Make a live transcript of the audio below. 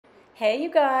Hey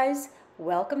you guys,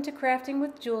 welcome to Crafting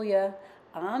with Giulia.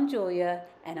 I'm Giulia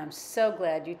and I'm so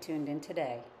glad you tuned in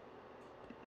today.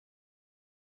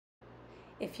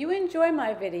 If you enjoy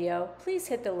my video, please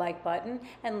hit the like button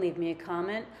and leave me a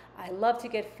comment. I love to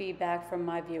get feedback from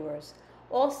my viewers.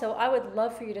 Also, I would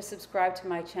love for you to subscribe to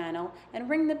my channel and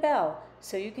ring the bell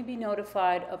so you can be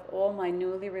notified of all my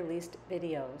newly released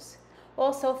videos.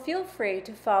 Also, feel free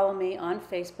to follow me on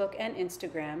Facebook and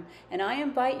Instagram, and I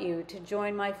invite you to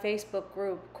join my Facebook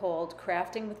group called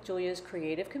Crafting with Giulia's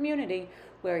Creative Community,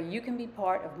 where you can be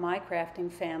part of my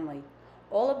crafting family.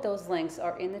 All of those links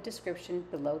are in the description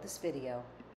below this video.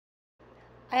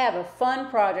 I have a fun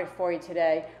project for you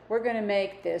today. We're going to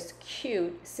make this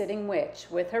cute sitting witch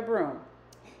with her broom.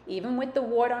 Even with the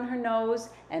wart on her nose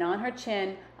and on her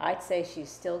chin, I'd say she's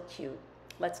still cute.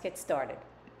 Let's get started.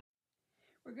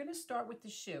 We're going to start with the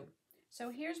shoe.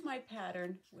 So here's my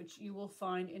pattern, which you will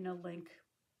find in a link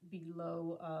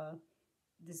below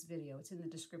this video. It's in the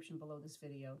description below this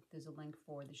video. There's a link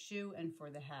for the shoe and for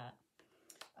the hat.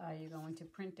 You're going to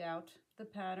print out the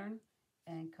pattern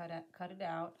and cut it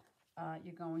out.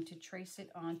 You're going to trace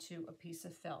it onto a piece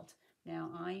of felt.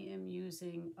 Now I am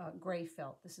using gray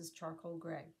felt. This is charcoal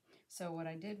gray. So what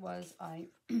I did was I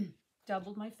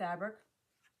doubled my fabric,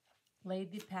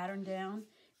 laid the pattern down,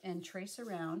 and trace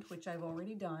around, which I've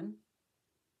already done.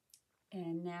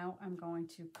 And now I'm going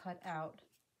to cut out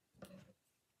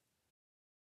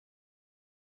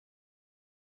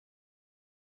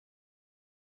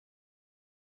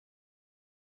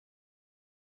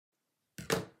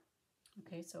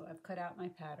okay, so I've cut out my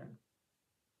pattern.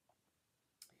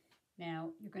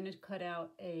 Now you're going to cut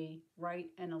out a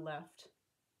right and a left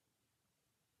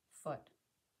foot.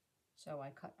 So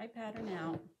I cut my pattern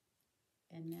out,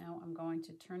 and now I'm going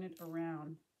to turn it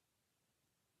around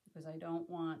because I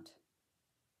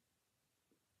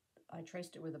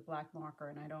traced it with a black marker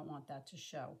and I don't want that to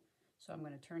show. So I'm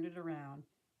going to turn it around,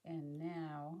 and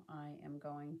now I am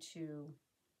going to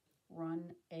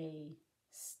run a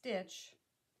stitch,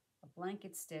 a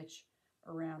blanket stitch,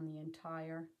 around the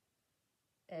entire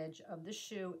edge of the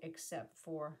shoe except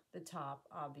for the top,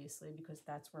 obviously, because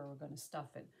that's where we're going to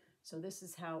stuff it. So this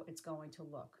is how it's going to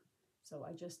look. So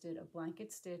I just did a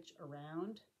blanket stitch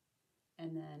around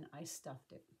and then I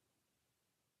stuffed it.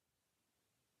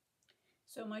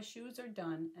 So my shoes are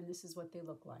done and this is what they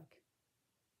look like.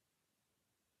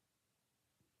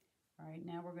 All right,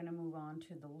 now we're going to move on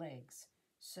to the legs.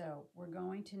 So we're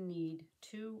going to need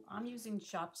I'm using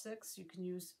chopsticks. You can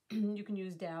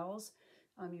use dowels.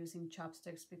 I'm using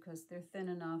chopsticks because they're thin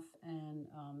enough, and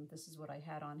this is what I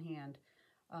had on hand.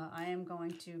 I am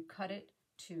going to cut it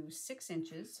to 6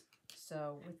 inches.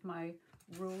 So with my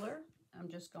ruler, I'm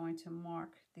just going to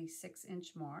mark the 6-inch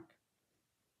mark.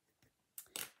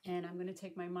 And I'm going to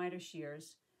take my miter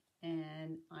shears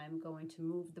and I'm going to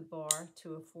move the bar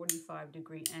to a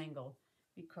 45-degree angle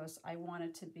because I want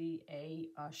it to be a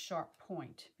sharp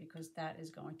point, because that is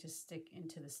going to stick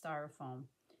into the styrofoam.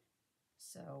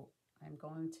 So I'm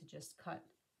going to just cut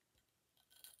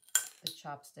the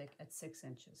chopstick at 6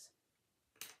 inches.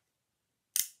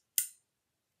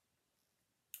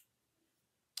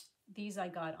 These I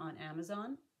got on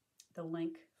Amazon. The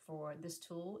link for this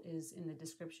tool is in the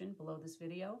description below this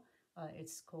video.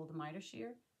 It's called a miter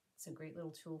shear. It's a great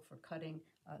little tool for cutting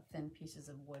thin pieces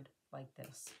of wood like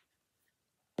this.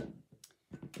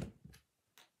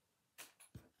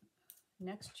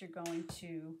 Next, you're going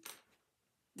to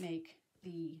make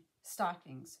the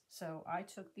stockings. So I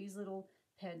took these little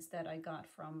pads that I got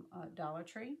from Dollar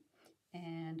Tree,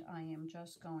 and I am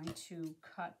just going to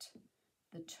cut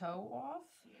the toe off.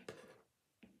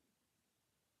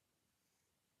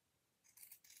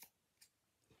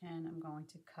 And I'm going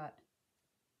to cut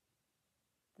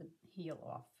the heel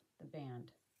off, the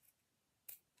band.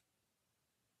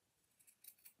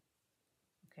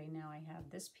 Okay, now I have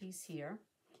this piece here,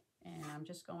 and I'm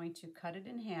just going to cut it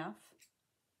in half.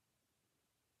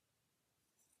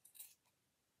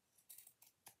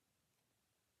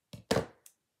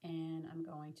 And I'm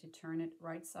going to turn it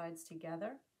right sides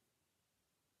together,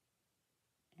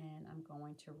 and I'm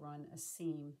going to run a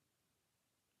seam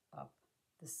up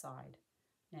the side.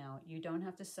 Now, you don't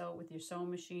have to sew it with your sewing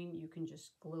machine. You can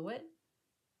just glue it.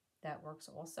 That works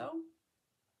also.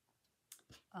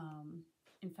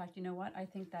 In fact, you know what? I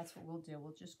think that's what we'll do.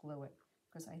 We'll just glue it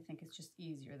because I think it's just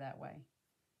easier that way.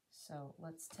 So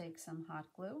let's take some hot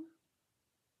glue.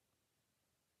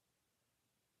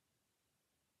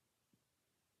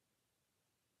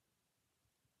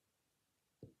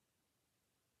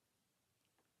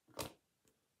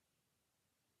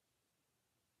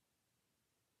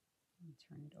 And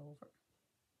turn it over.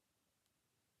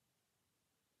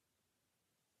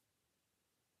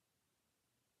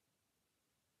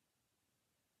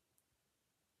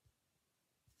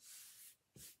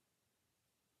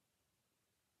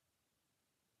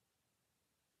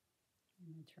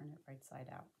 and turn it right side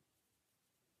out.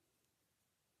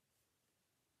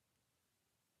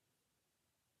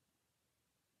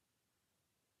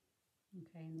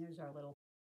 Okay, and there's our little.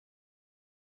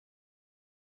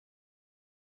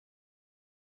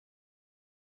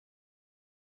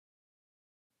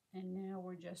 And now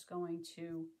we're just going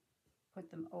to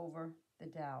put them over the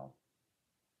dowel.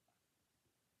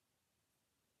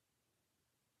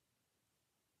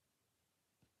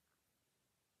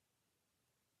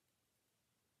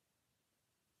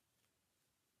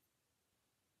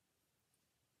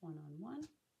 One on one.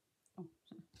 Oh,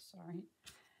 sorry.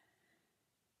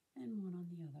 And one on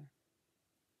the other.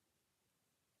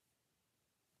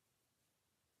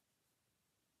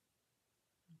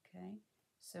 Okay,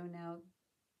 so now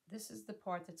this is the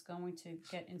part that's going to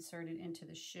get inserted into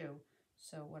the shoe.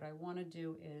 So what I want to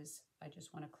do is I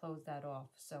just want to close that off.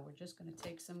 So we're just going to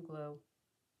take some glue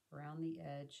around the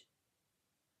edge.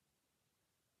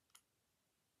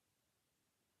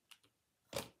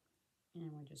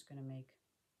 And we're just going to make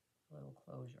a little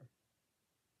closure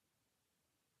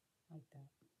like that.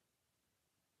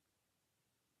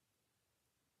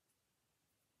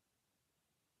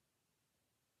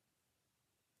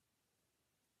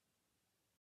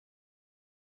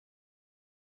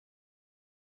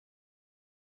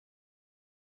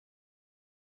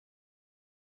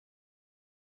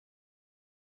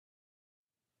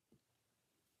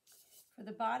 For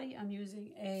the body, I'm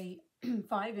using a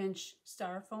 5-inch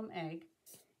styrofoam egg,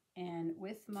 and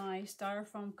with my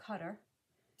styrofoam cutter,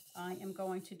 I am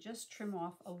going to just trim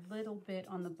off a little bit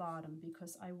on the bottom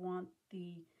because I want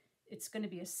it's going to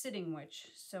be a sitting witch,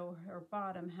 so her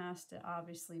bottom has to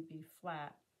obviously be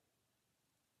flat.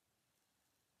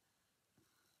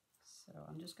 So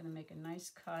I'm just going to make a nice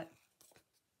cut.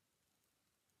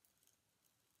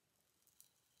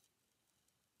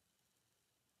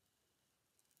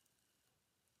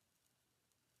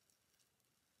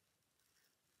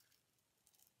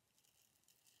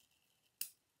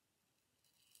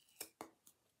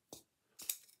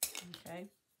 Okay,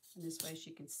 and this way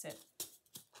she can sit.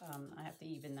 I have to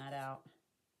even that out.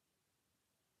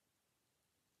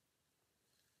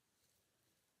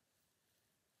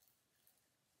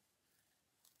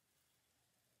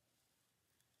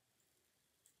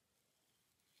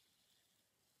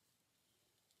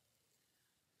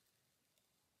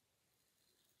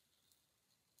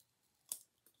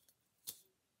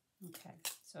 Okay,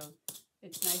 so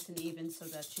it's nice and even so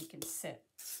that she can sit.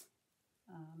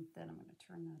 Then I'm going to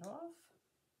turn that off.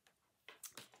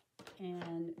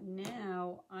 And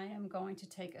now I am going to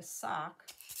take a sock.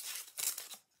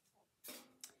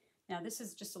 Now this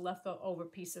is just a leftover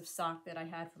piece of sock that I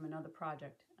had from another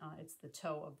project. It's the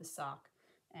toe of the sock.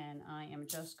 And I am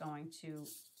just going to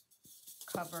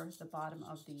cover the bottom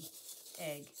of the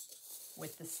egg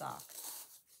with the sock.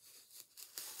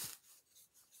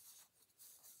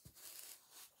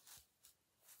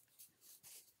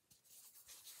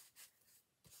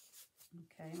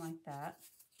 Okay, like that.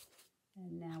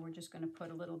 And now we're just going to put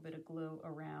a little bit of glue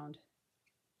around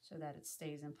so that it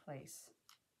stays in place.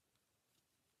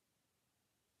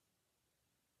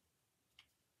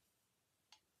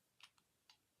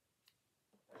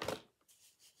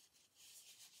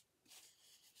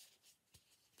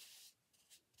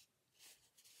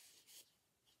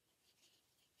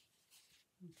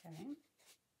 Okay.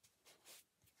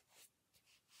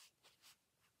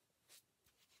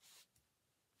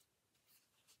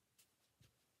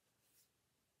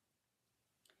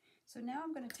 So now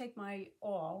I'm going to take my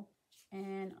awl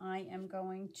and I am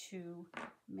going to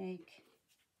make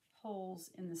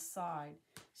holes in the side.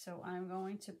 So I'm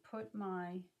going to put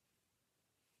my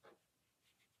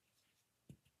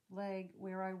leg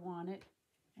where I want it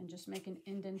and just make an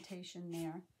indentation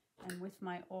there. And with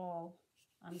my awl,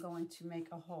 I'm going to make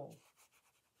a hole.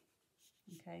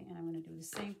 Okay, and I'm going to do the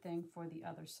same thing for the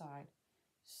other side.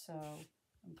 So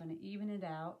I'm going to even it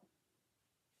out.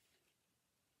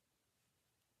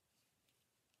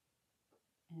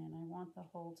 And I want the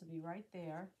hole to be right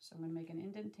there. So I'm going to make an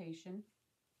indentation.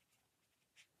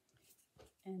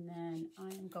 And then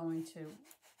I am going to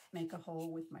make a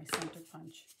hole with my center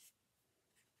punch.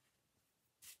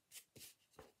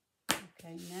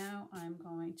 Okay, now I'm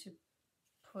going to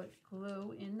put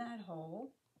glue in that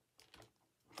hole.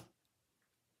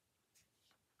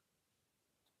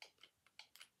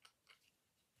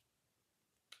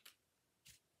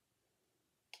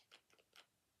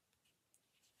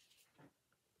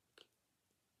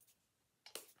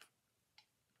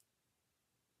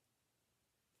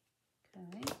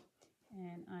 Okay,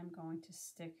 and I'm going to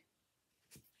stick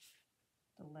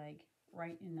the leg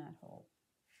right in that hole,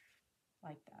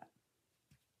 like that.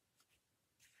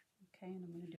 Okay, and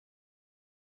I'm going to do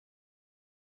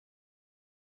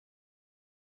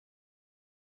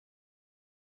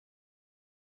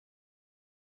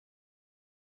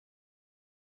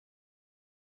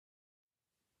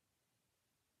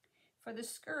For the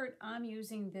skirt, I'm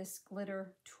using this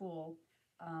glitter tool.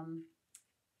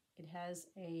 It has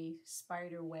a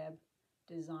spider web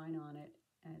design on it,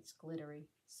 and it's glittery.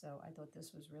 So I thought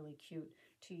this was really cute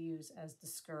to use as the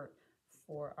skirt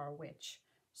for our witch.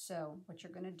 So what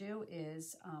you're going to do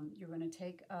is you're going to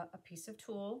take a piece of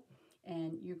tulle,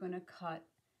 and you're going to cut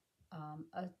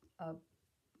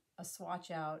a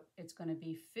swatch out. It's going to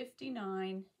be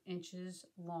 59 inches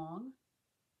long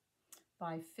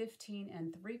by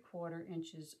 15 3/4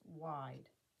 inches wide.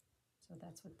 So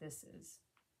that's what this is.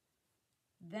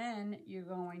 Then you're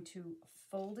going to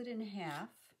fold it in half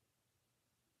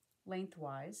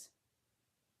lengthwise,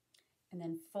 and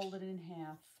then fold it in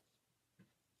half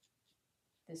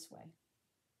this way.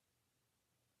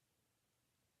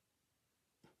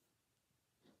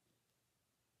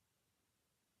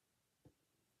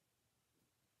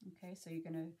 Okay, so you're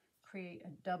going to create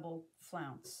a double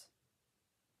flounce.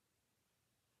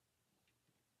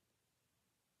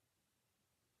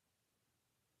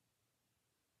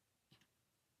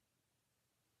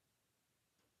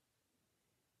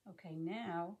 Okay,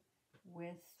 now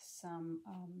with some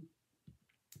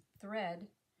thread,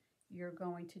 you're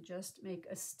going to just make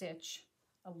a stitch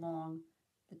along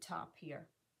the top here.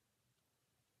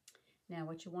 Now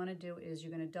what you want to do is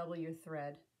you're going to double your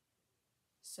thread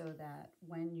so that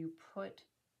when you put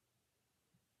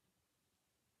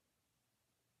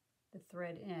the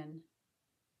thread in,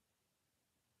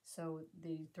 so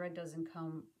the thread doesn't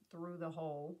come through the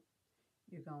hole,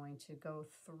 you're going to go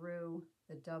through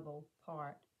the double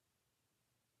part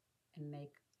and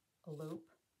make a loop,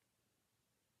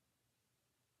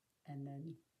 and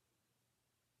then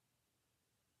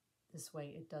this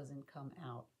way it doesn't come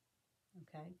out.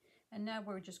 Okay, and now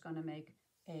we're just going to make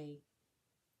a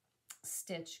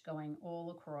stitch going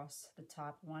all across the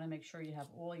top. You want to make sure you have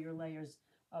all your layers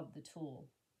of the tulle.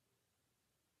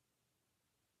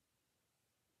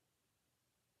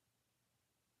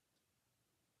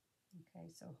 Okay,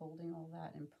 so holding all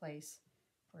that in place,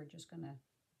 we're just going to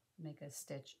make a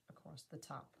stitch across the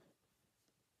top.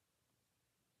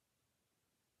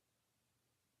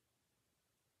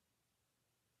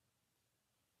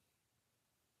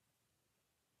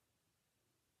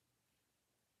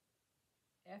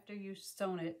 After you've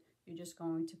sewn it, you're just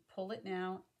going to pull it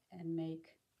now and make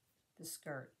the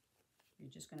skirt.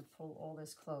 You're just going to pull all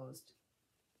this closed.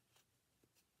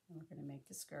 And we're going to make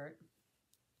the skirt.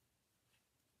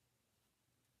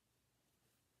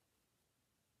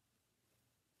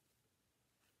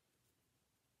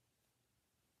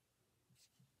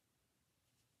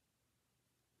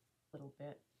 A little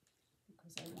bit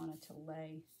because I wanted to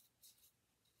lay.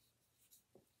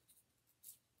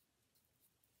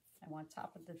 I want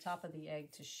the top of the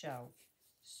egg to show.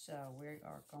 So we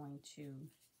are going to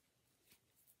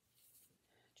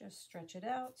just stretch it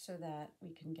out so that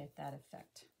we can get that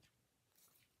effect.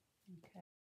 Okay.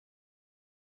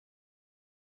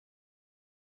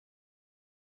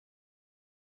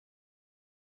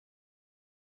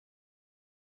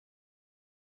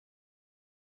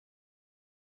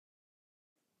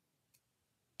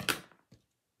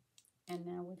 And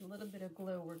now with a little bit of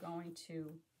glue, we're going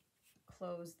to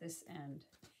close this end.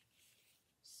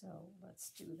 So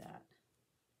let's do that.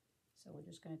 So we're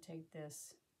just going to take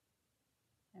this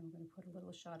and we're going to put a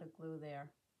little shot of glue there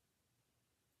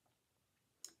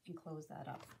and close that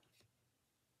up.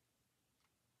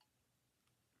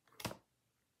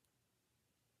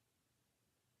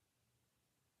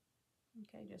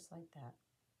 Okay, just like that.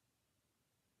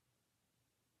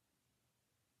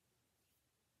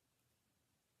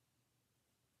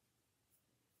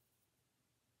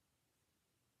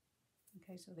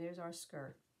 Okay, so there's our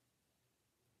skirt.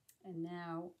 And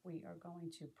now we are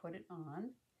going to put it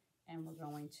on and we're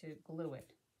going to glue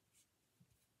it.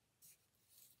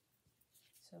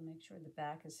 So make sure the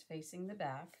back is facing the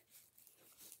back.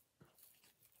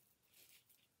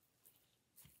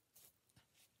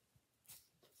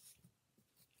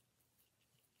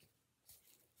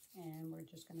 And we're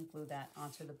just going to glue that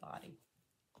onto the body.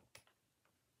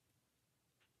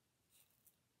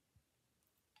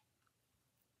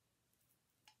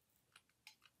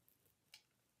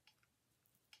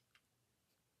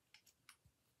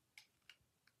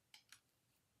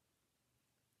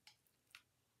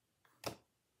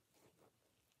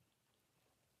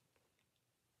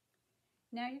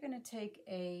 Now you're going to take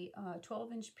a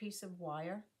 12-inch piece of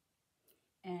wire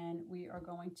and we are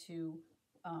going to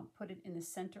put it in the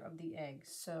center of the egg.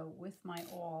 So with my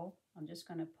awl, I'm just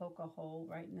going to poke a hole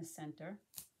right in the center.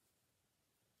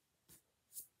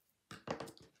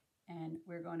 And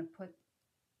we're going to put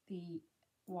the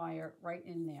wire right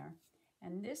in there.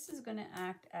 And this is going to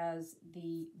act as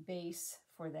the base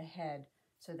for the head.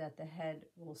 so that the head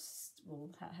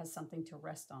has something to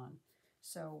rest on.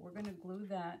 So we're going to glue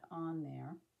that on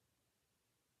there.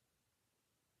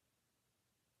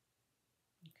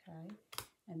 Okay,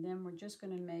 and then we're just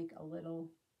going to make a little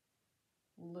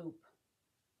loop,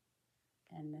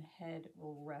 and the head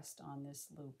will rest on this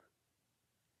loop.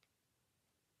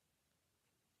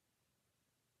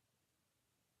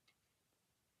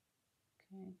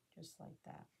 Okay, just like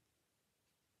that.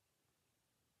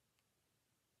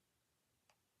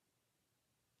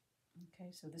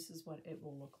 Okay, so this is what it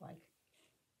will look like.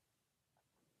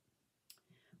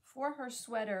 For her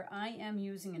sweater, I am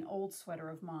using an old sweater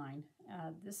of mine.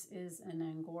 This is an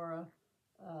Angora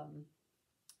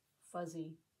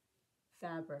fuzzy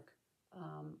fabric.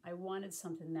 I wanted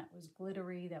something that was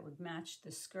glittery, that would match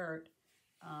the skirt.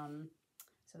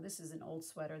 So this is an old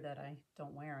sweater that I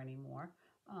don't wear anymore.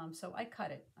 So I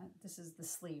cut it. This is the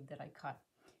sleeve that I cut.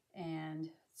 And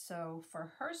so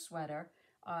for her sweater,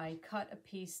 I cut a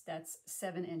piece that's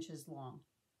 7 inches long,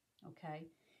 okay?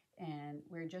 And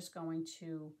we're just going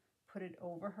to put it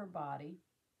over her body,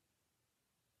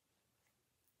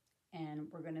 and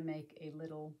we're going to make a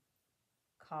little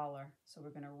collar. So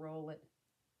we're going to roll it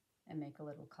and make a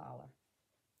little collar.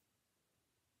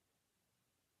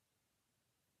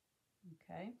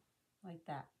 Okay, like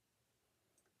that.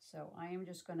 So I am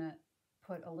just going to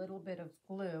put a little bit of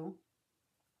glue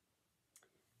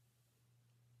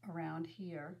around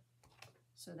here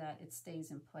so that it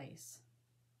stays in place.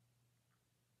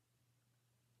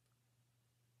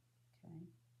 Okay.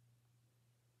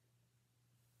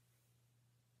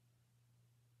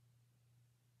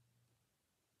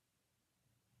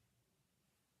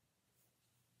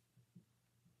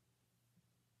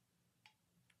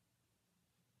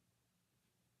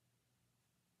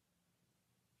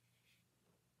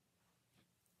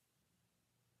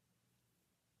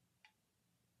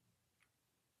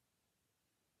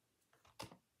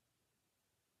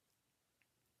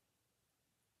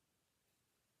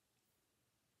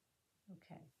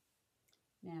 Okay,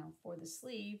 now for the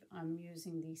sleeve, I'm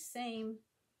using the same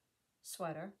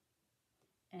sweater,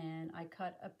 and I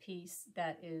cut a piece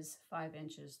that is 5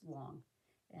 inches long.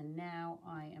 And now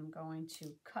I am going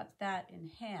to cut that in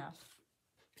half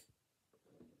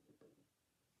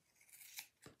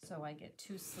so I get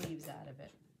 2 sleeves out of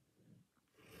it.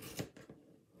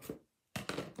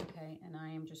 Okay, and I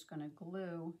am just going to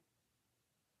glue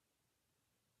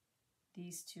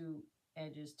these 2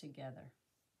 edges together,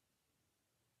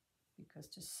 because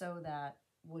to sew that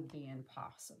would be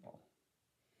impossible.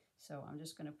 So I'm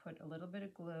just going to put a little bit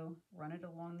of glue, run it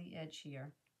along the edge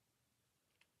here,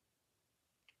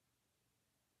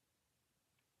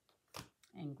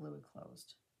 and glue it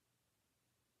closed.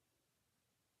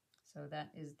 So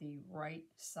that is the right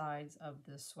sides of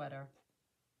the sweater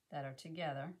that are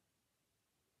together.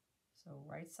 So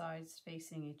right sides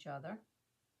facing each other.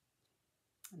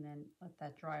 And then let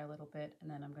that dry a little bit, and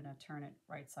then I'm going to turn it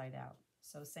right side out.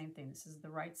 So same thing, this is the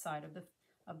right side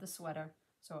of the sweater.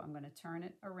 So I'm going to turn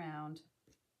it around,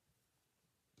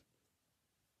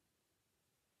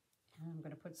 and I'm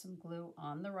going to put some glue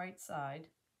on the right side.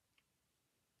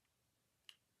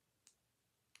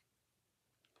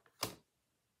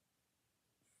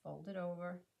 Fold it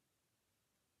over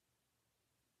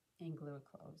and glue it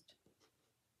closed.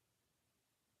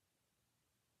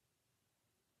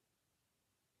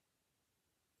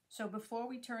 So before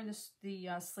we turn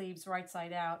the sleeves right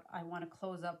side out, I want to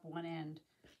close up one end.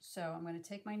 So I'm going to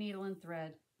take my needle and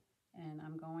thread, and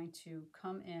I'm going to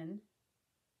come in,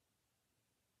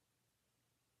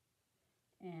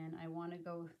 and I want to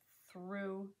go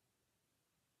through.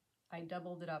 I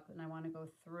doubled it up, and I want to go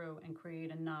through and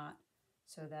create a knot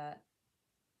so that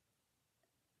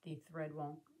the thread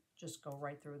won't just go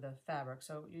right through the fabric.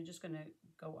 So you're just going to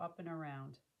go up and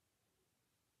around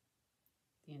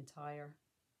the entire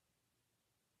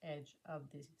edge of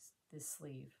this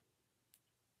sleeve.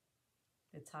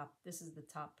 The top, this is the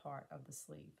top part of the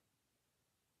sleeve.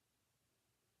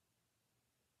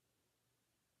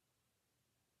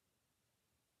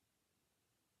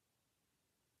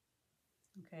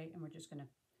 Okay, and we're just going to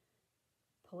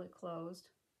pull it closed,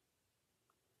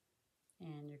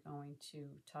 and you're going to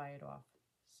tie it off.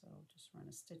 So just run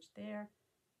a stitch there,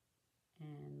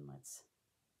 and let's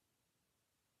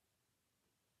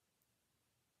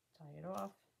tie it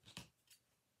off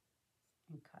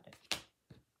and cut it.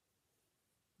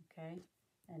 Okay,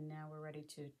 and now we're ready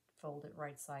to fold it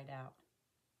right side out.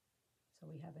 So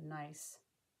we have a nice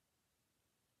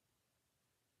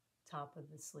top of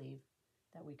the sleeve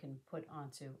that we can put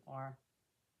onto our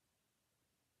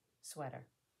sweater.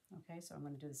 Okay, so I'm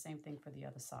going to do the same thing for the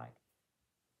other side.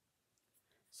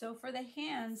 So for the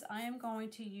hands, I am going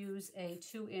to use a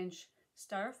 2-inch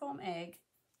styrofoam egg,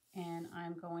 and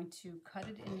I'm going to cut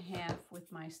it in half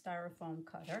with my styrofoam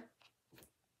cutter.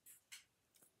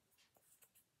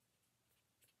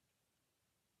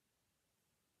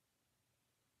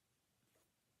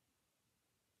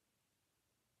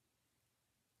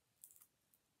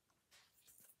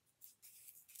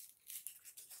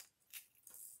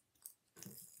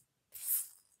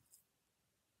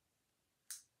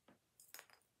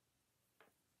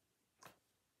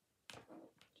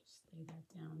 Lay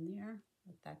that down there,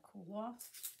 let that cool off.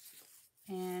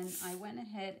 And I went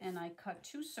ahead and I cut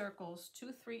 2 circles,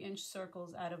 2 3-inch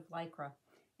circles out of Lycra.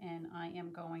 And I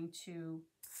am going to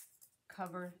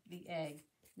cover the egg.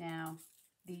 Now,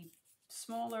 the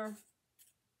smaller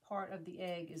part of the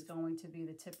egg is going to be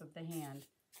the tip of the hand.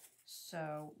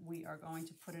 So we are going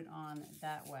to put it on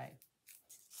that way.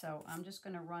 So I'm just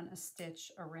going to run a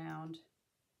stitch around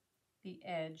the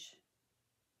edge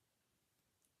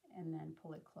and then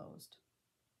pull it closed.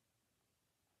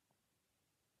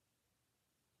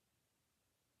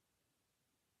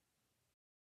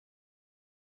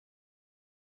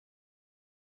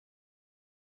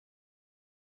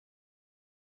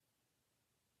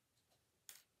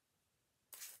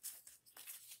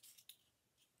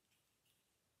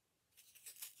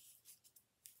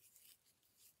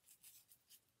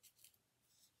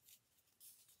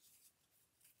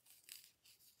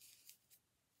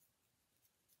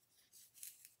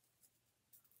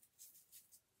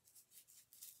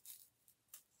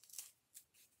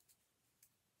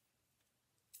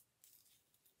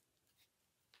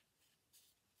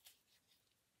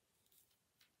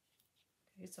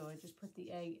 Okay, so I just put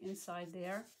the egg inside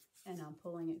there and I'm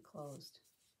pulling it closed.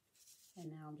 And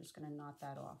now I'm just going to knot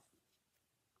that off.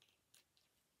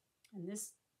 And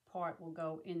this part will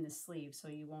go in the sleeve, so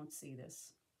you won't see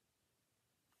this.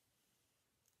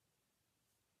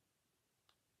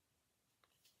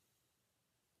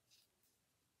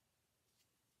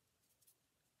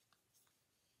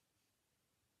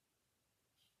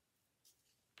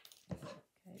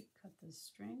 Okay, cut the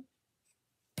string.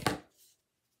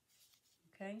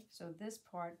 Okay, so this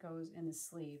part goes in the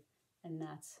sleeve, and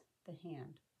that's the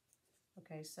hand.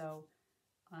 Okay, so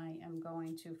I am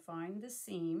going to find the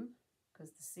seam,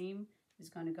 because the seam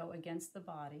is going to go against the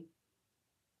body,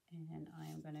 and I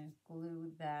am going to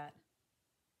glue that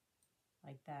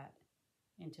like that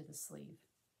into the sleeve.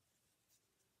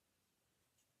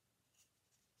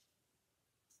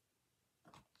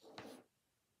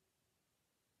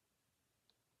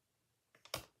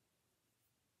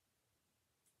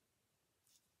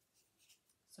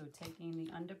 So taking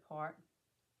the under part,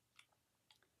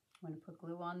 I'm going to put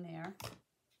glue on there,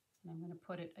 and I'm going to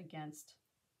put it against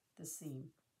the seam,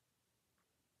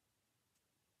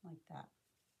 like that.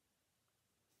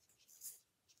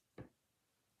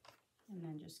 And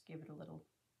then just give it a little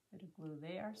bit of glue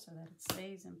there so that it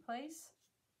stays in place.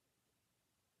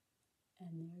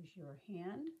 And there's your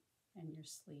hand and your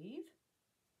sleeve.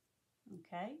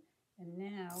 Okay, and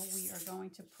now we are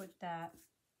going to put that.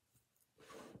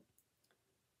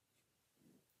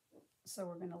 So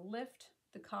we're going to lift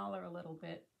the collar a little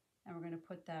bit, and we're going to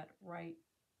put that right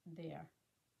there.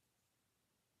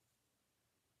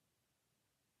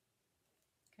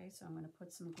 Okay, so I'm going to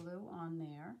put some glue on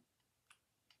there.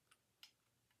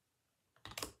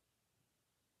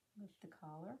 Lift the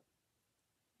collar,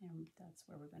 and that's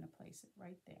where we're going to place it,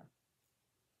 right there.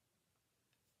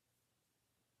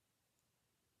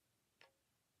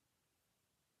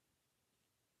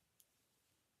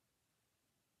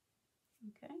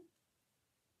 Okay.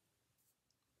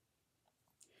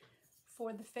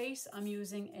 For the face, I'm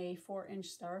using a 4-inch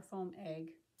styrofoam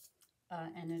egg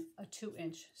and a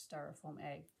 2-inch styrofoam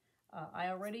egg. I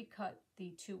already cut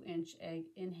the 2-inch egg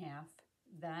in half.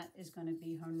 That is going to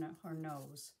be her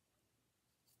nose.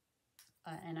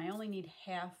 And I only need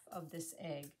half of this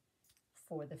egg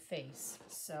for the face.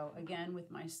 So again,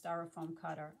 with my styrofoam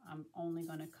cutter, I'm only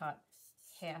going to cut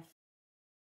half.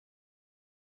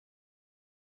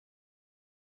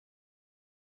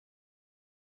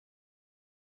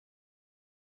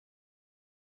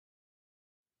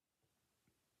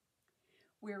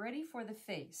 We're ready for the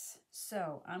face.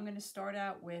 So I'm going to start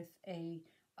out with a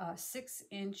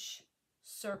 6-inch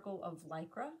circle of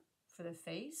Lycra for the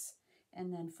face.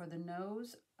 And then for the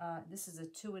nose, this is a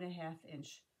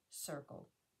 2.5-inch circle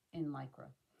in Lycra.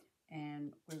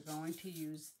 And we're going to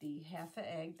use the half an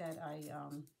egg that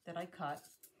I cut.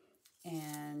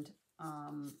 And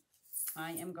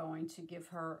I am going to give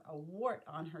her a wart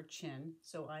on her chin.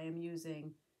 So I am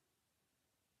using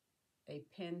a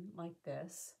pin like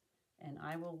this. And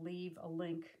I will leave a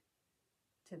link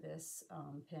to this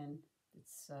pin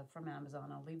It's from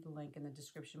Amazon. I'll leave the link in the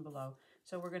description below.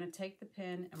 So we're going to take the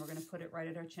pin and we're going to put it right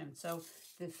at her chin. So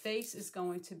the face is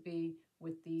going to be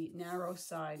with the narrow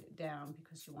side down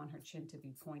because you want her chin to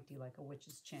be pointy like a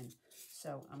witch's chin.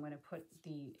 So I'm going to put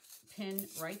the pin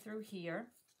right through here.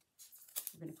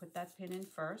 We're going to put that pin in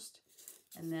first,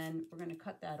 and then we're going to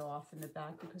cut that off in the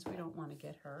back because we don't want to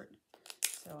get hurt.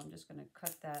 So I'm just going to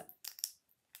cut that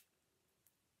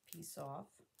piece off.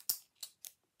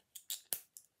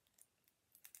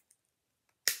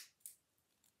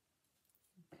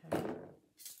 Okay.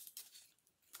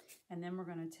 And then we're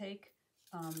going to take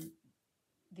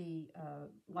the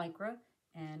Lycra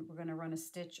and we're going to run a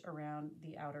stitch around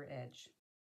the outer edge.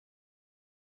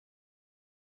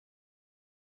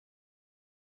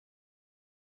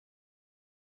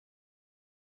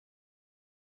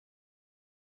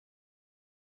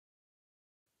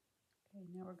 Okay,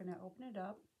 now we're going to open it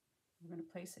up. We're going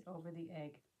to place it over the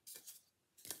egg.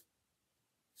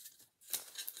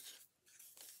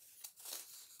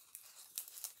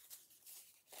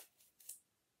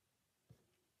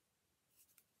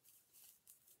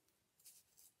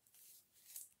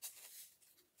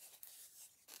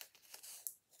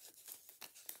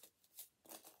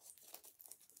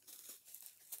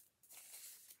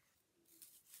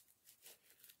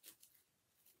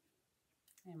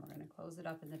 And we're going to close it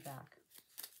up in the back,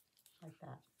 like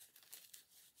that.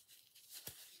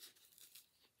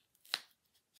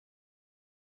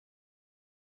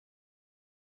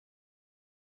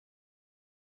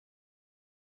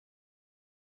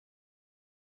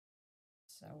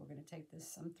 So we're going to take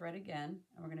this some thread again,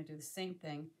 and we're going to do the same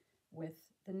thing with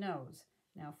the nose.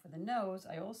 Now for the nose,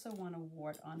 I also want a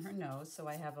wart on her nose, so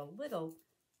I have a little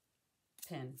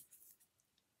pin.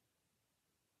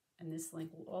 And this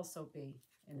link will also be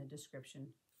in the description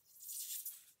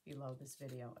below this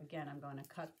video. Again, I'm going to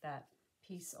cut that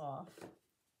piece off.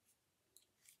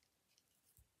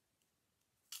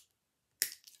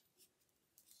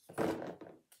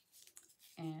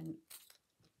 And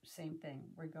same thing,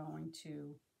 we're going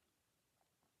to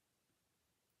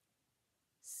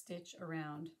stitch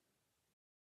around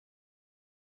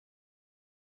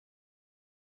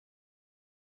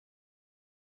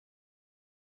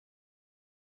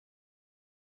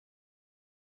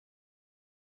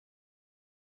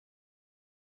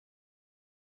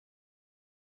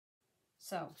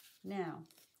So now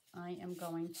I am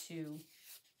going to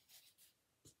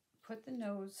put the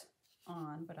nose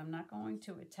on, but I'm not going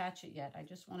to attach it yet. I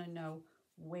just want to know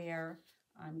where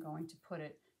I'm going to put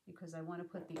it because I want to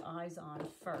put the eyes on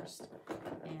first.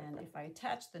 And if I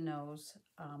attach the nose,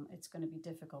 it's going to be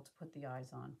difficult to put the eyes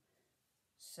on.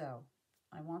 So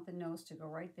I want the nose to go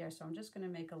right there. So I'm just going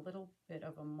to make a little bit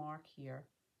of a mark here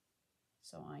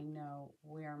so I know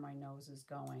where my nose is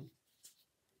going.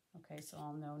 Okay, so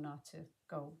I'll know not to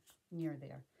go near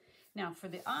there. Now for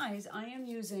the eyes, I am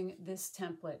using this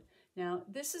template. Now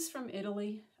this is from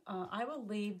Italy. I will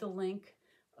leave the link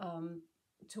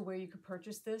to where you could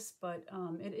purchase this, but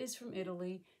it is from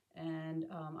Italy, and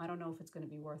I don't know if it's going to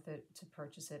be worth it to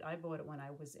purchase it. I bought it when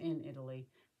I was in Italy,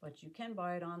 but you can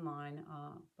buy it online,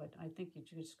 but I think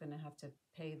you're just going to have to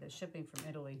pay the shipping from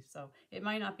Italy, so it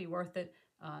might not be worth it,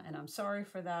 and I'm sorry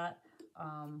for that.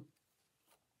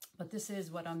 But this is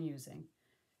what I'm using.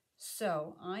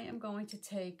 So I am going to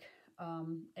take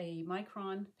a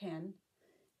micron pen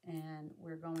and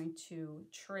we're going to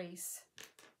trace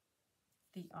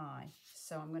the eye.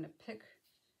 So I'm going to pick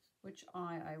which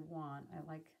eye I want. I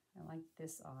like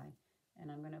this eye, and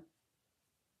I'm going to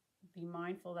be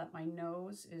mindful that my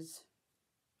nose is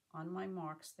on my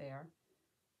marks there.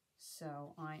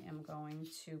 So I am going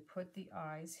to put the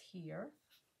eyes here.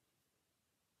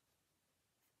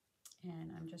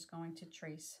 And I'm just going to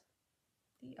trace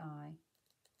the eye.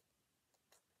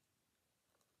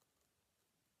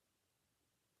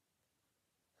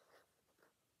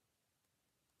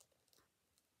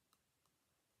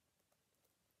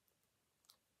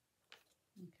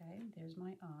 Okay, there's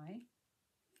my eye.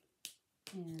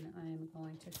 And I'm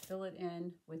going to fill it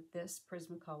in with this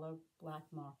Prismacolor black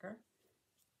marker.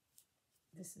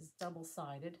 This is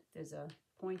double-sided. There's a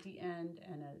pointy end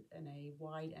and a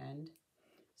wide end.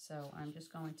 So I'm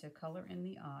just going to color in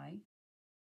the eye.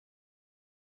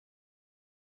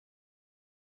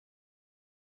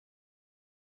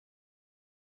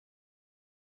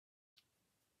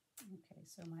 Okay,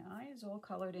 so my eye is all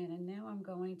colored in, and now I'm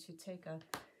going to take a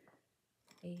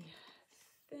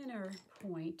thinner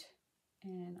point,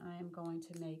 and I am going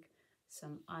to make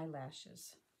some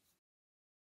eyelashes.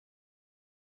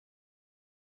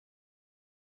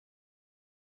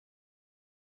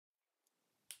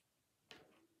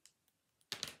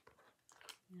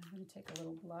 Now the going to take a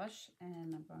little blush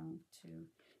and I'm going to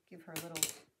give her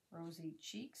little rosy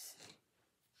cheeks.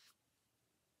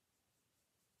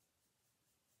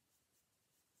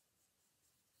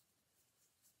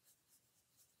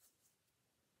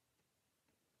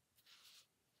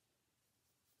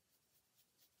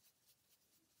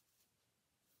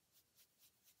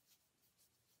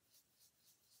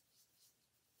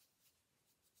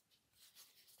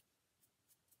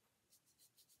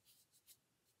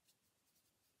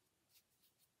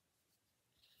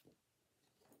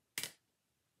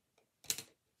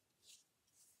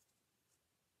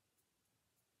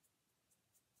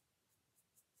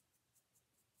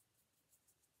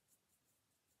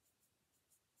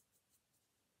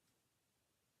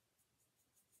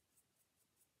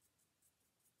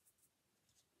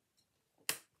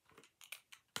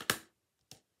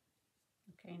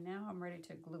 Okay, now I'm ready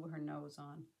to glue her nose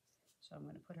on. So I'm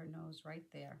going to put her nose right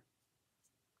there.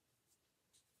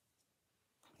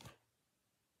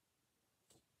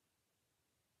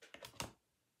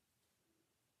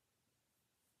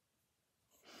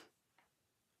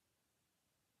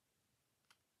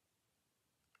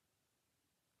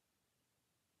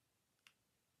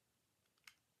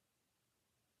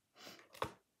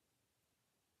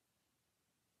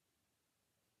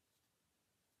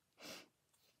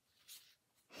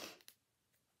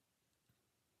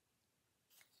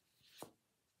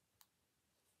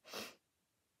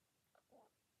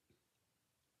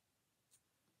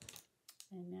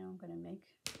 And now I'm going to make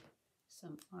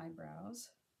some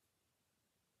eyebrows.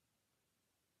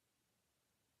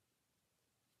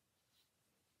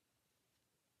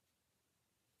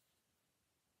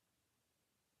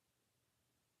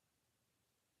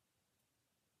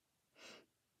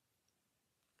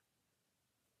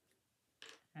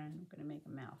 And I'm going to make a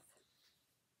mouth.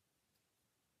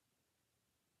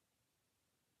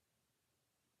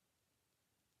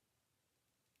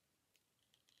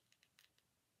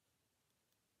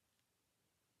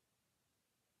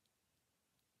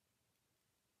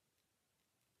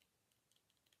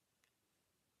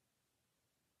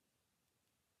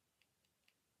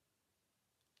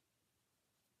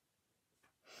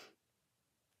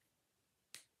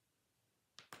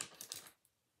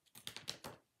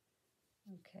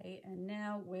 Okay, and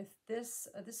now with this,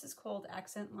 this is called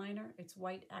accent liner. It's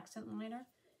white accent liner.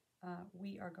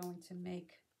 We are going to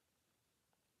make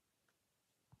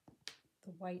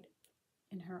the white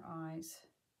in her eyes.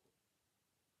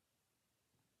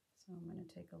 So I'm going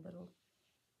to take a little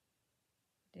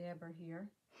dabber here,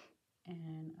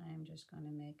 and I'm just going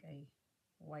to make a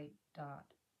white dot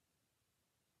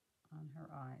on her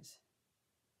eyes.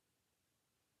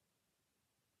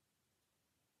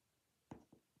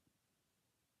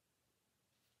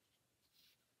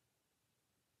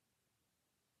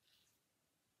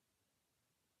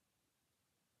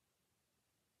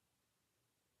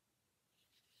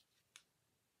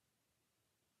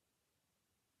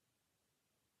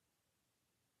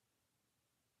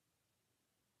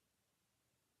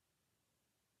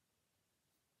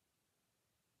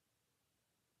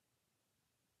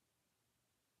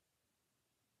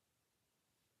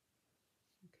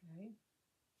 Okay.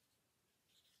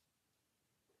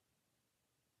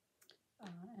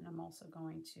 And I'm also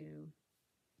going to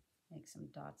make some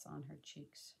dots on her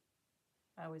cheeks.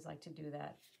 I always like to do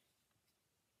that.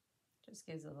 Just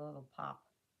gives it a little pop.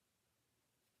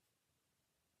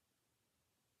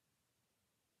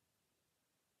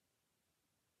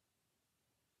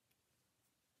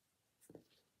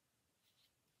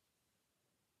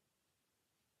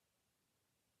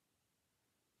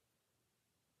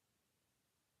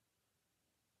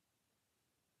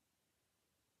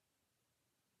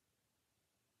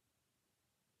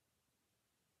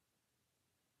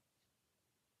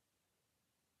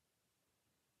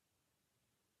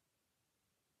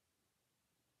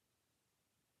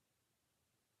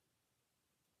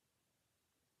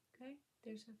 Okay,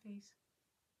 there's her face.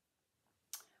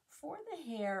 For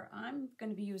the hair, I'm going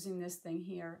to be using this thing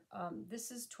here. This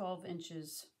is 12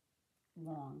 inches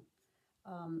long.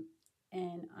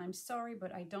 And I'm sorry,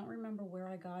 but I don't remember where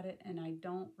I got it, and I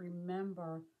don't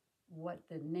remember what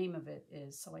the name of it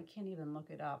is, so I can't even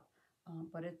look it up.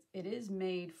 But it is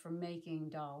made for making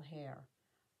doll hair.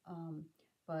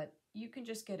 But you can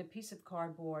just get a piece of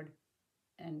cardboard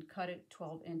and cut it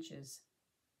 12 inches,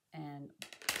 and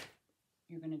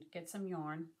you're going to get some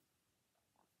yarn,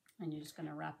 and you're just going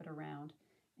to wrap it around.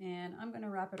 And I'm going to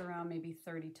wrap it around maybe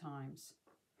 30 times.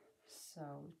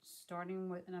 So starting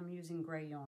with, and I'm using gray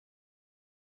yarn.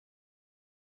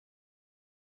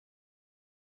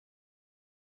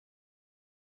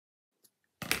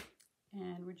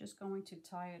 And we're just going to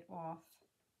tie it off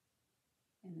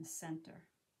in the center.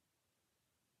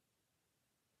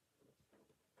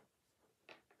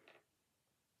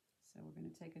 So we're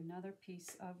going to take another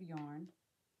piece of yarn,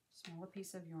 smaller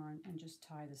piece of yarn, and just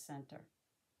tie the center.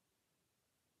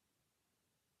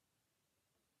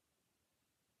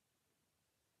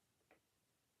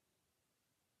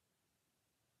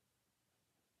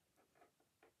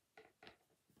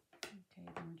 Okay,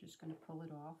 then we're just going to pull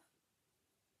it off.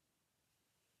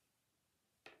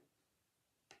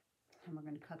 And we're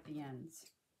going to cut the ends.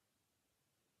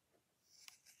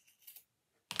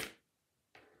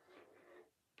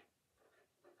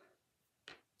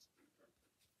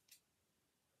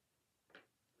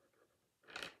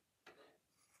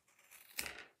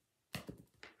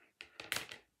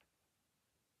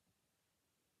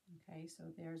 Okay, so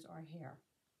there's our hair.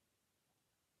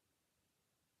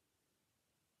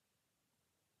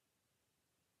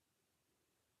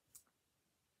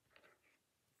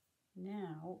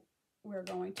 Now we're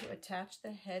going to attach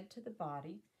the head to the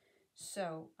body.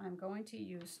 So I'm going to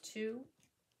use 2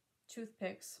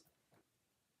 toothpicks.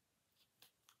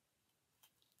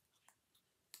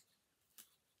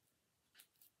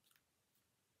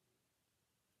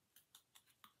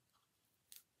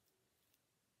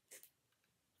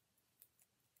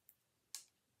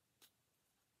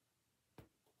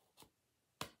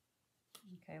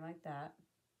 Okay, like that.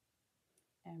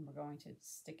 And we're going to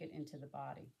stick it into the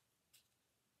body.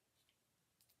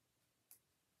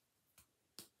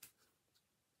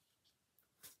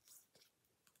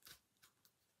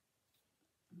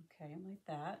 Okay, like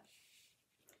that.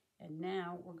 And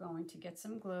now we're going to get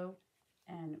some glue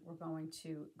and we're going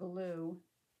to glue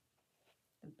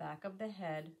the back of the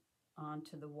head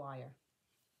onto the wire.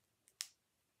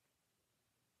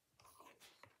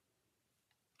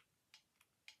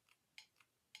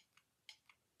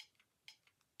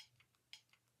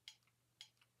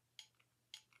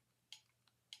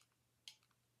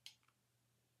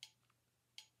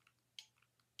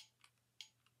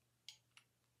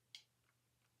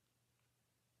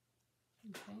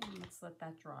 Okay, and let's let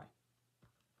that dry.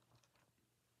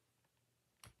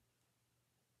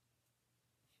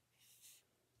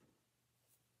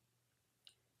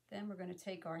 Then we're going to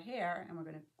take our hair and we're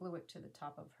going to glue it to the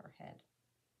top of her head.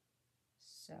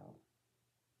 So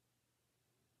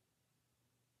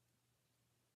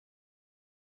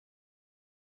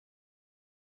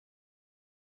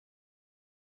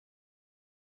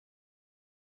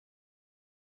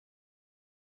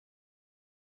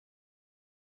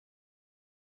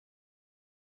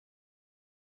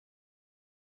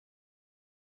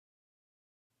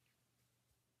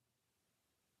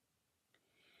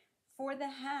for the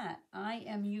hat, I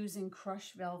am using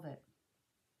crushed velvet.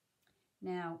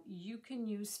 Now, you can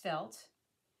use felt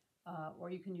or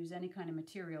you can use any kind of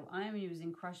material. I am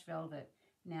using crushed velvet.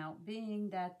 Now, being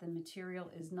that the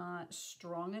material is not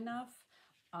strong enough,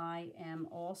 I am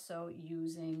also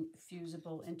using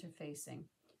fusible interfacing,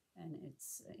 and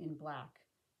it's in black.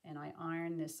 And I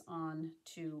iron this on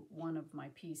to one of my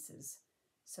pieces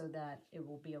so that it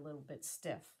will be a little bit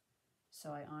stiff. So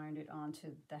I ironed it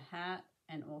onto the hat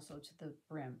and also to the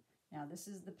brim. Now this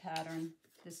is the pattern.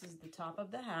 This is the top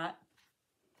of the hat.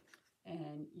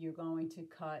 And you're going to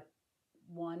cut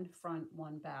one front,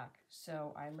 one back.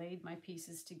 So I laid my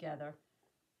pieces together,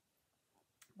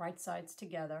 right sides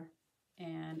together,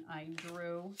 and I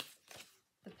drew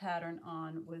the pattern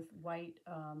on with white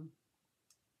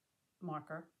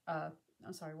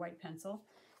white pencil,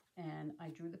 and I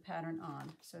drew the pattern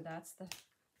on. So that's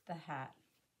the hat.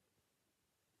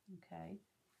 Okay,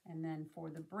 and then for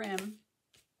the brim,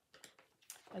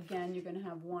 again, you're going to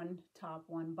have one top,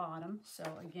 one bottom. So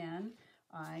again,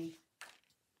 I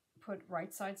put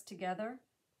right sides together,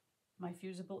 my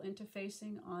fusible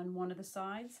interfacing on one of the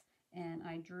sides, and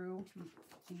I drew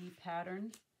the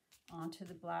pattern onto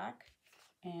the black,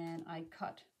 and I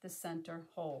cut the center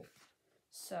hole.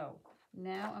 So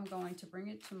now I'm going to bring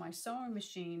it to my sewing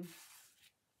machine,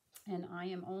 and I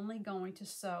am only going to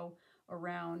sew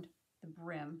around the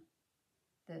brim,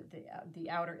 the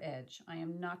outer edge. I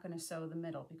am not going to sew the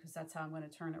middle because that's how I'm going to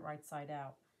turn it right side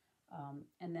out.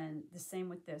 And then the same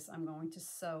with this. I'm going to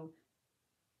sew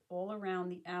all around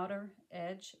the outer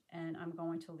edge, and I'm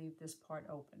going to leave this part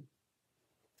open.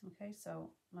 Okay,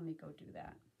 so let me go do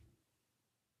that.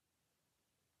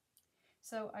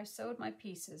 So I sewed my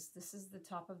pieces. This is the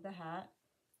top of the hat,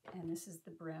 and this is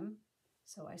the brim.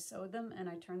 So I sewed them and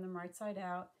I turned them right side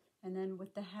out. And then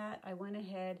with the hat, I went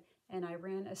ahead and I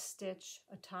ran a stitch,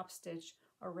 a top stitch,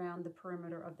 around the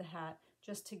perimeter of the hat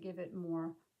just to give it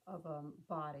more of a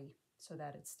body so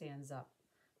that it stands up.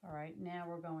 All right, now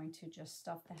we're going to just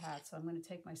stuff the hat. So I'm going to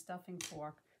take my stuffing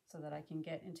fork so that I can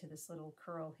get into this little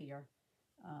curl here.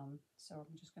 So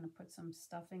I'm just going to put some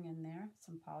stuffing in there,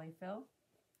 some polyfill.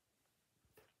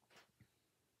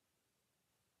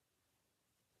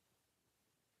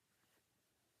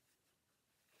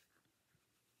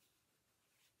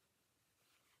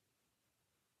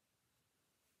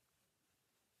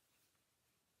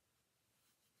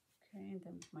 Okay, and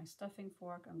then with my stuffing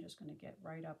fork, I'm just going to get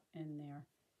right up in there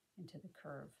into the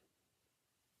curve.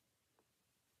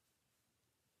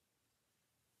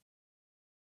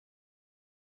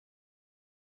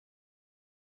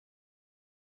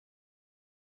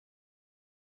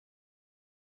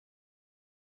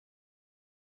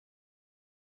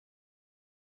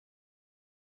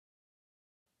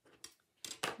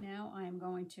 Now I'm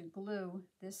going to glue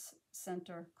this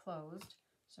center closed.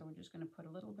 So we're just going to put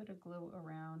a little bit of glue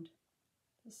around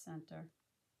the center,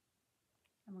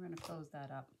 and we're going to close that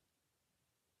up.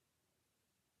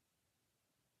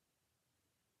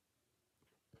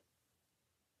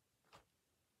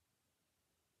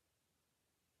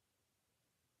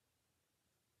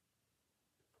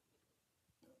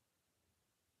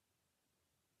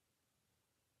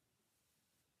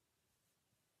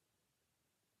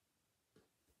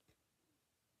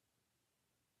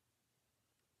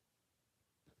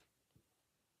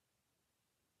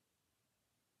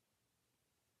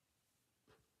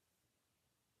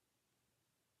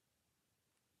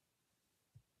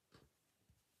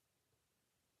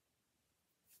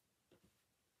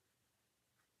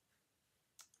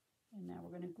 And now we're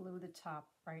going to glue the top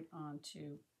right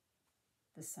onto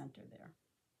the center there.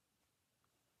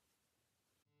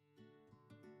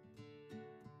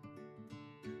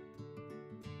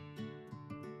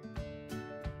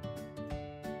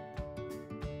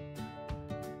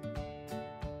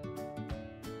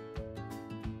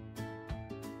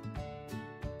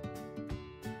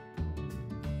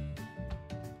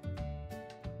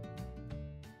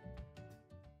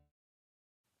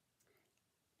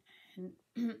 And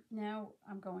now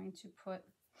I'm going to put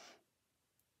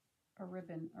a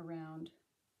ribbon around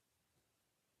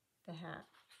the hat.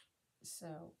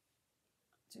 So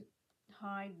to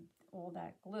hide all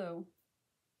that glue,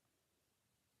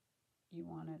 you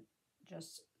want to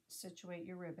just situate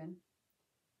your ribbon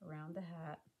around the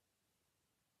hat.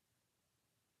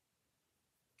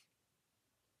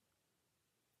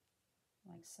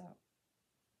 Like so.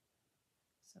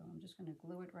 So I'm just going to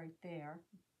glue it right there,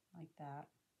 like that.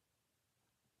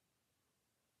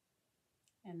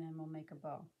 And then we'll make a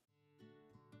bow.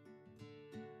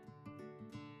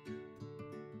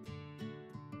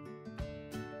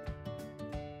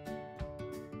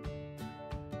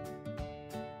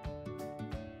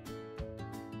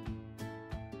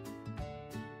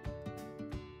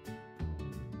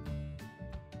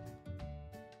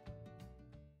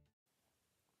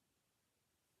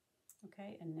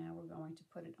 Okay, and now we're going to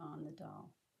put it on the doll.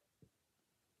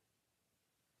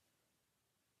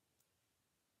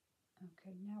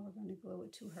 Okay, now we're going to glue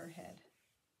it to her head.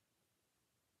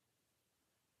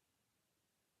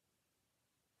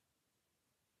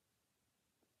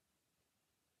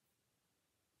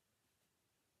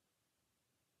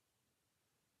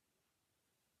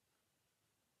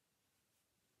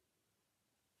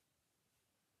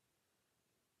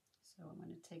 So I'm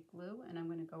going to take glue and I'm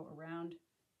going to go around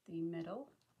the middle.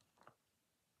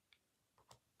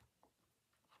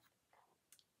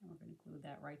 And we're going to glue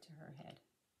that right to her head.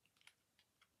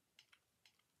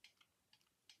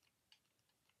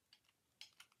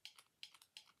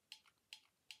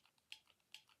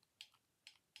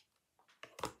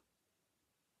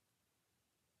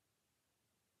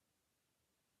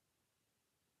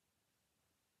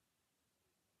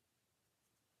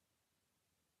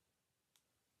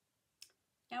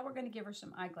 Now we're going to give her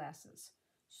some eyeglasses.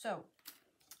 So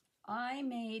I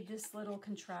made this little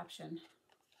contraption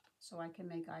so I can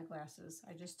make eyeglasses.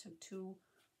 I just took two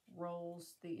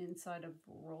rolls, the inside of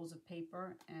rolls of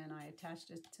paper, and I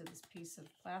attached it to this piece of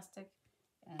plastic,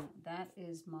 and that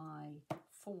is my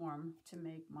form to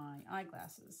make my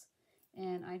eyeglasses.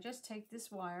 And I just take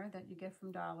this wire that you get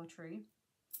from Dollar Tree,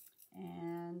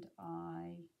 and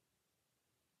I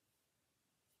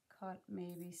cut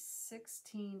maybe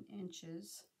 16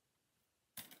 inches.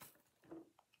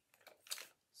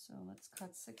 So let's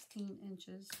cut 16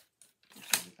 inches, which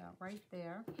is about right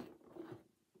there.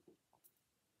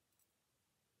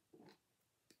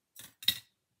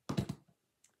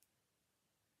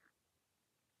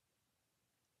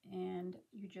 And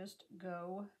you just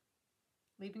go,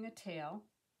 leaving a tail,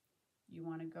 you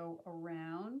want to go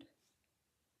around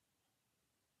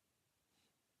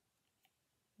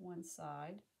one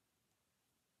side,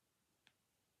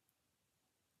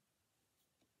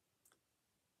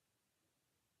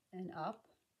 and up,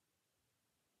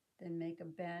 then make a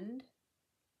bend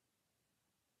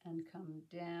and come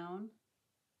down,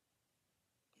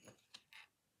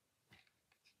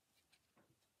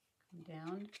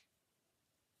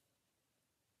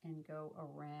 and go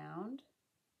around,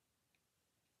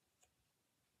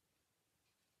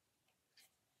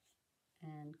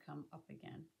 and come up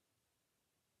again.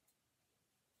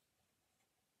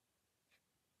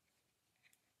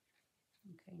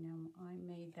 Okay, now I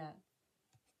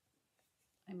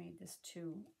made this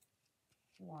too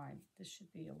wide. This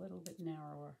should be a little bit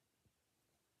narrower.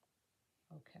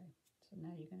 Okay, so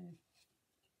now you're going to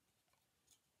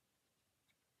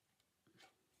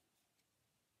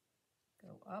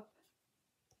go up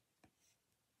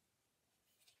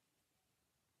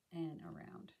and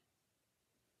around.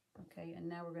 Okay, and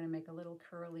now we're going to make a little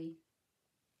curly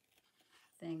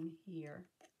thing here.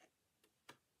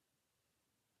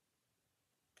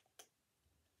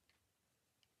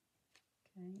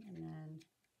 Okay, and then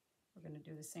we're going to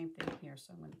do the same thing here.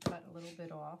 So I'm going to cut a little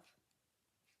bit off,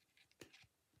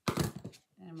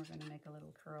 and we're going to make a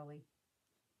little curly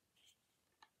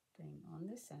thing on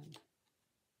this end.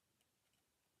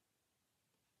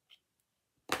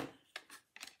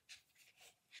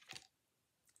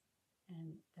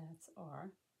 And that's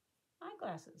our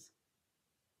eyeglasses.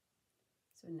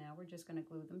 So now we're just going to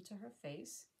glue them to her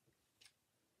face.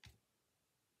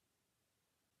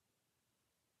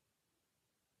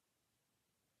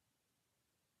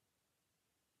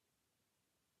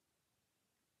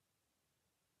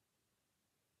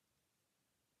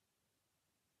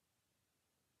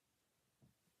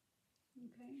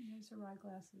 Okay, there's her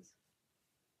eyeglasses.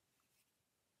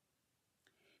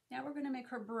 Now we're going to make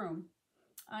her broom.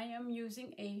 I am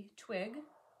using a twig.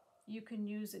 You can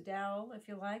use a dowel if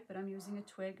you like, but I'm using a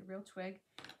twig, a real twig.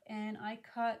 And I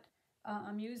cut,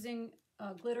 I'm using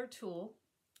a glitter tool,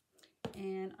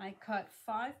 and I cut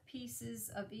 5 pieces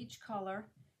of each color,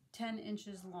 10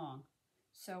 inches long.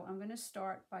 So I'm going to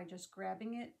start by just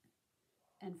grabbing it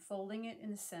and folding it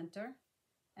in the center,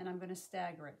 and I'm going to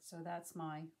stagger it. So that's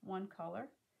my one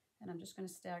color, and I'm just going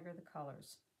to stagger the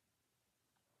colors.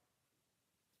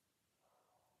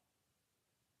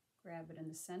 Grab it in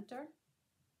the center,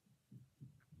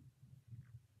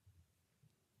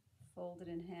 fold it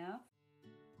in half,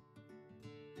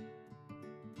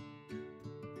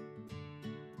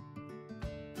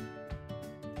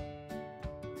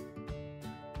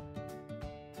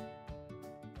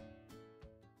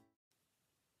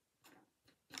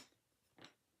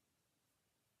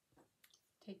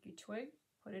 take your twig,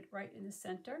 put it right in the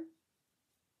center,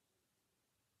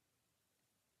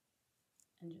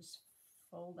 and just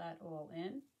fold that all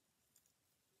in.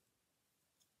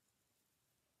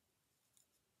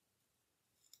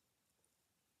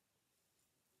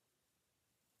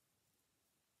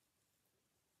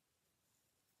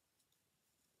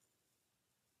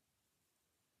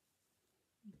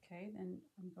 Okay, then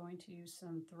I'm going to use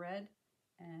some thread,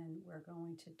 and we're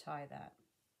going to tie that.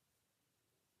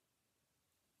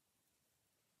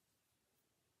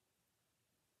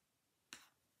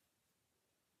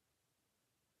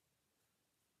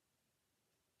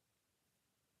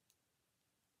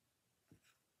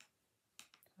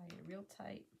 Tie it real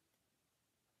tight.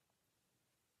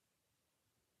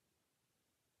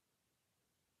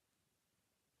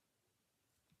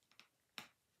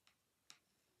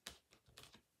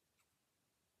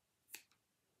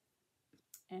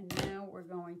 And now we're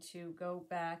going to go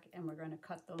back and we're going to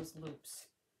cut those loops.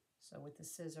 So with the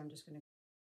scissor, I'm just going to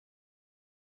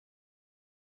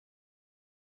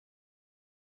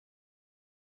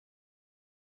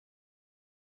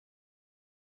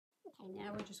Okay,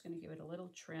 now we're just going to give it a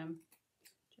little trim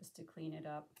just to clean it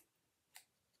up.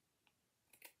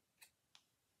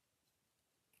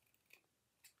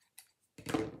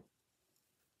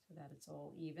 So that it's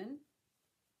all even.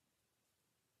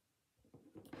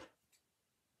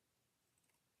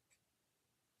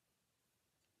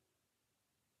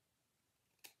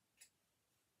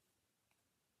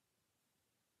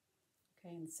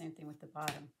 Okay, and the same thing with the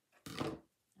bottom.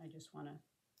 I just want to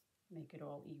make it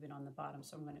all even on the bottom,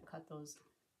 so I'm going to cut those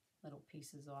little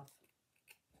pieces off.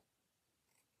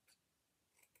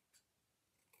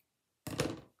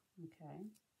 Okay,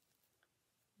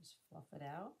 just fluff it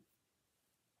out.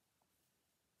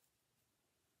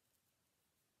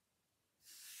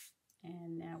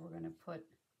 And now we're going to put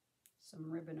some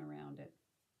ribbon around it.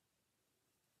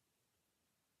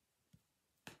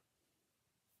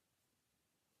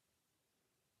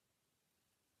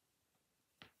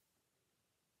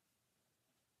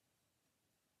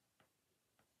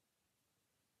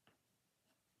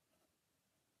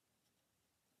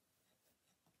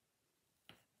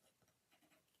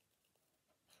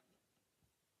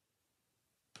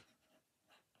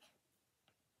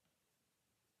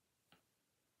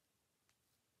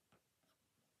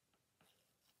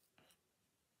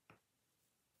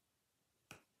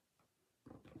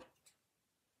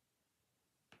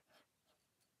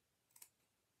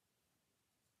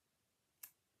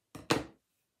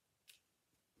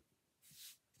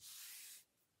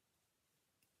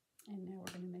 And now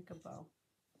we're going to make a bow.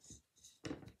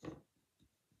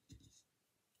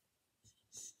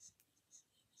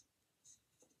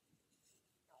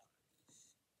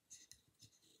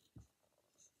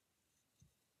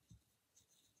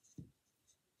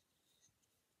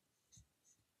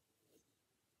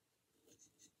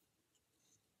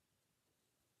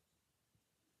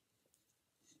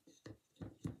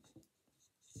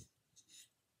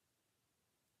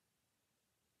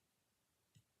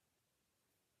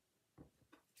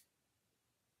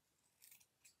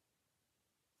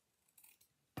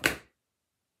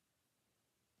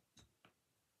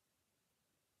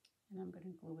 and I'm going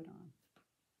to glue it on.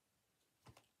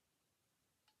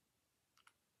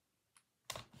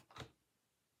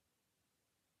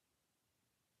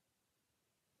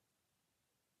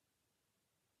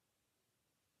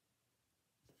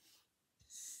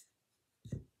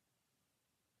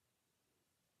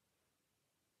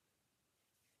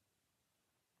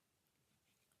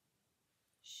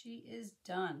 She is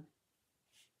done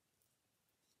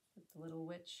with the little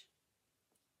witch.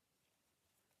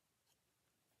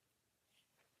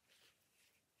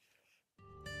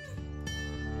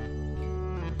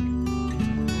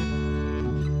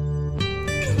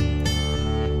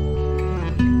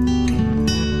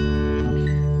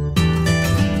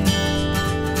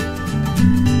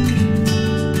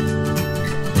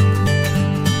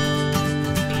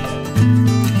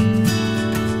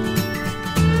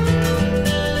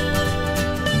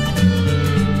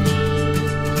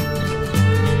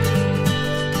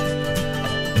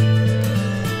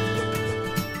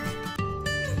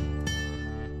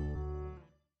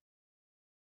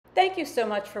 Thank you so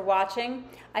much for watching.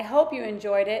 I hope you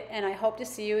enjoyed it, and I hope to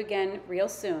see you again real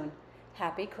soon.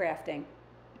 Happy crafting.